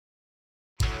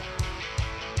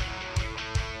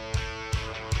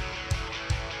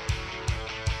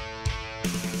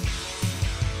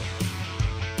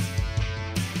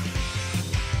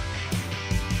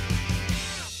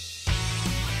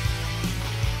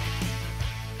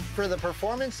For the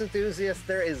performance enthusiast,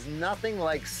 there is nothing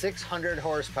like 600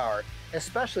 horsepower,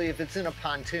 especially if it's in a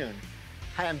pontoon.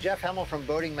 Hi, I'm Jeff Hemmel from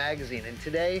Boating Magazine, and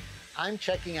today I'm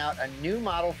checking out a new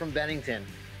model from Bennington.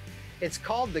 It's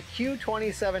called the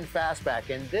Q27 Fastback,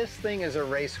 and this thing is a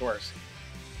racehorse.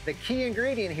 The key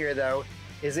ingredient here, though,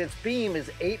 is its beam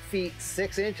is 8 feet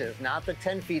 6 inches, not the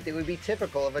 10 feet that would be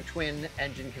typical of a twin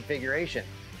engine configuration.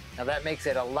 Now that makes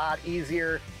it a lot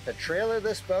easier to trailer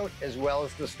this boat as well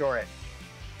as to store it.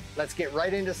 Let's get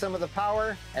right into some of the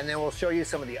power, and then we'll show you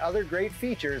some of the other great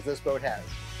features this boat has.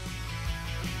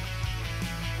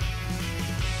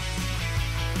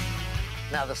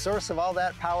 Now the source of all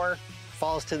that power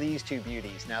falls to these two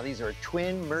beauties. Now these are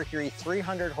twin Mercury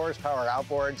 300 horsepower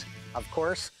outboards. Of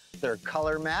course, they're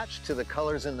color matched to the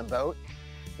colors in the boat.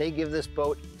 They give this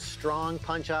boat strong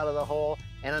punch out of the hole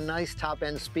and a nice top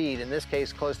end speed, in this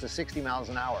case close to 60 miles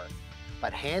an hour.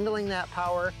 But handling that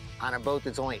power on a boat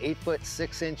that's only 8 foot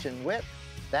 6 inch in width,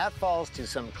 that falls to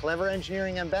some clever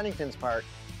engineering on Bennington's part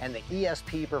and the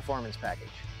ESP performance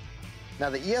package. Now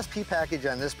the ESP package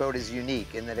on this boat is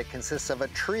unique in that it consists of a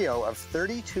trio of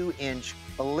 32-inch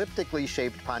elliptically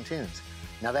shaped pontoons.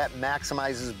 Now that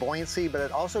maximizes buoyancy, but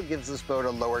it also gives this boat a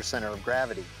lower center of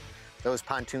gravity. Those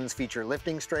pontoons feature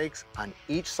lifting strakes on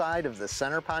each side of the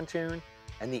center pontoon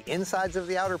and the insides of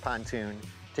the outer pontoon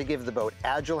to give the boat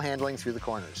agile handling through the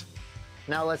corners.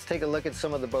 Now let's take a look at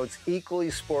some of the boat's equally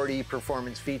sporty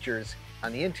performance features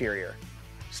on the interior.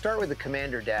 Start with the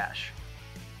Commander dash.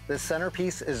 This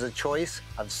centerpiece is a choice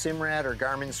of Simrad or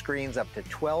Garmin screens up to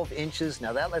 12 inches.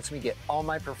 Now that lets me get all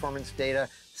my performance data,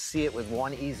 see it with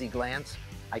one easy glance.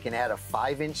 I can add a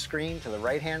 5-inch screen to the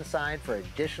right-hand side for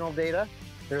additional data.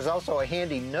 There's also a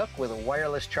handy nook with a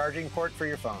wireless charging port for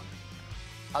your phone.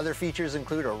 Other features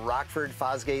include a Rockford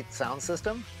Fosgate sound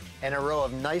system and a row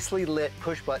of nicely lit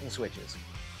push-button switches.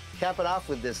 Cap it off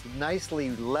with this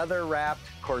nicely leather-wrapped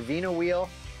Corvina wheel.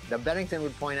 Now Bennington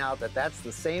would point out that that's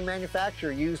the same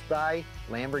manufacturer used by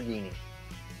Lamborghini.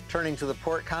 Turning to the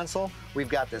port console, we've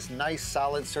got this nice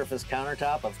solid surface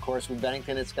countertop. Of course, with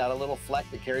Bennington, it's got a little fleck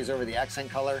that carries over the accent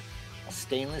color, a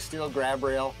stainless steel grab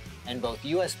rail, and both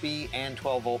USB and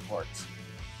 12-volt ports.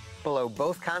 Below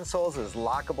both consoles is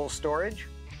lockable storage.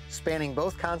 Spanning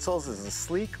both consoles is a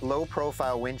sleek,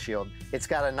 low-profile windshield. It's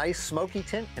got a nice smoky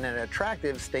tint and an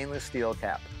attractive stainless steel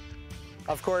cap.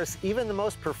 Of course, even the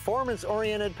most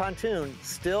performance-oriented pontoon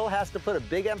still has to put a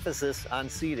big emphasis on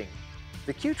seating.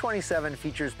 The Q27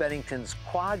 features Bennington's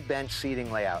quad bench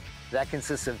seating layout. That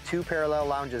consists of 2 parallel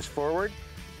lounges forward,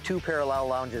 2 parallel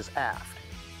lounges aft.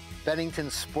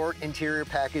 Bennington's sport interior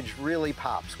package really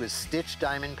pops with stitched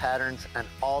diamond patterns on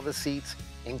all the seats,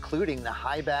 including the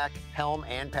high back, helm,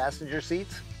 and passenger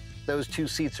seats. Those 2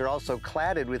 seats are also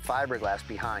cladded with fiberglass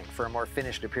behind for a more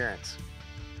finished appearance.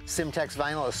 Simtex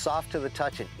vinyl is soft to the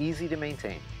touch and easy to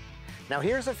maintain. Now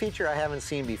here's a feature I haven't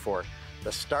seen before.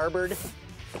 The starboard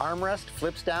armrest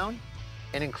flips down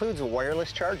and includes a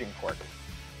wireless charging port.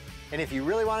 And if you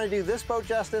really want to do this boat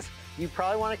justice, you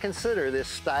probably want to consider this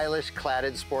stylish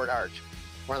cladded sport arch.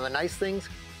 One of the nice things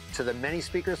to the many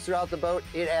speakers throughout the boat,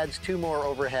 it adds 2 more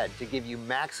overhead to give you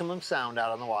maximum sound out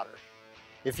on the water.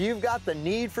 If you've got the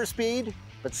need for speed,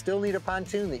 but still need a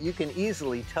pontoon that you can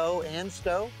easily tow and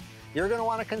stow, you're going to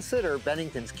want to consider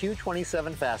Bennington's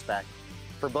Q27 Fastback.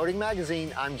 For Boating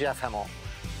Magazine, I'm Jeff Hemmel.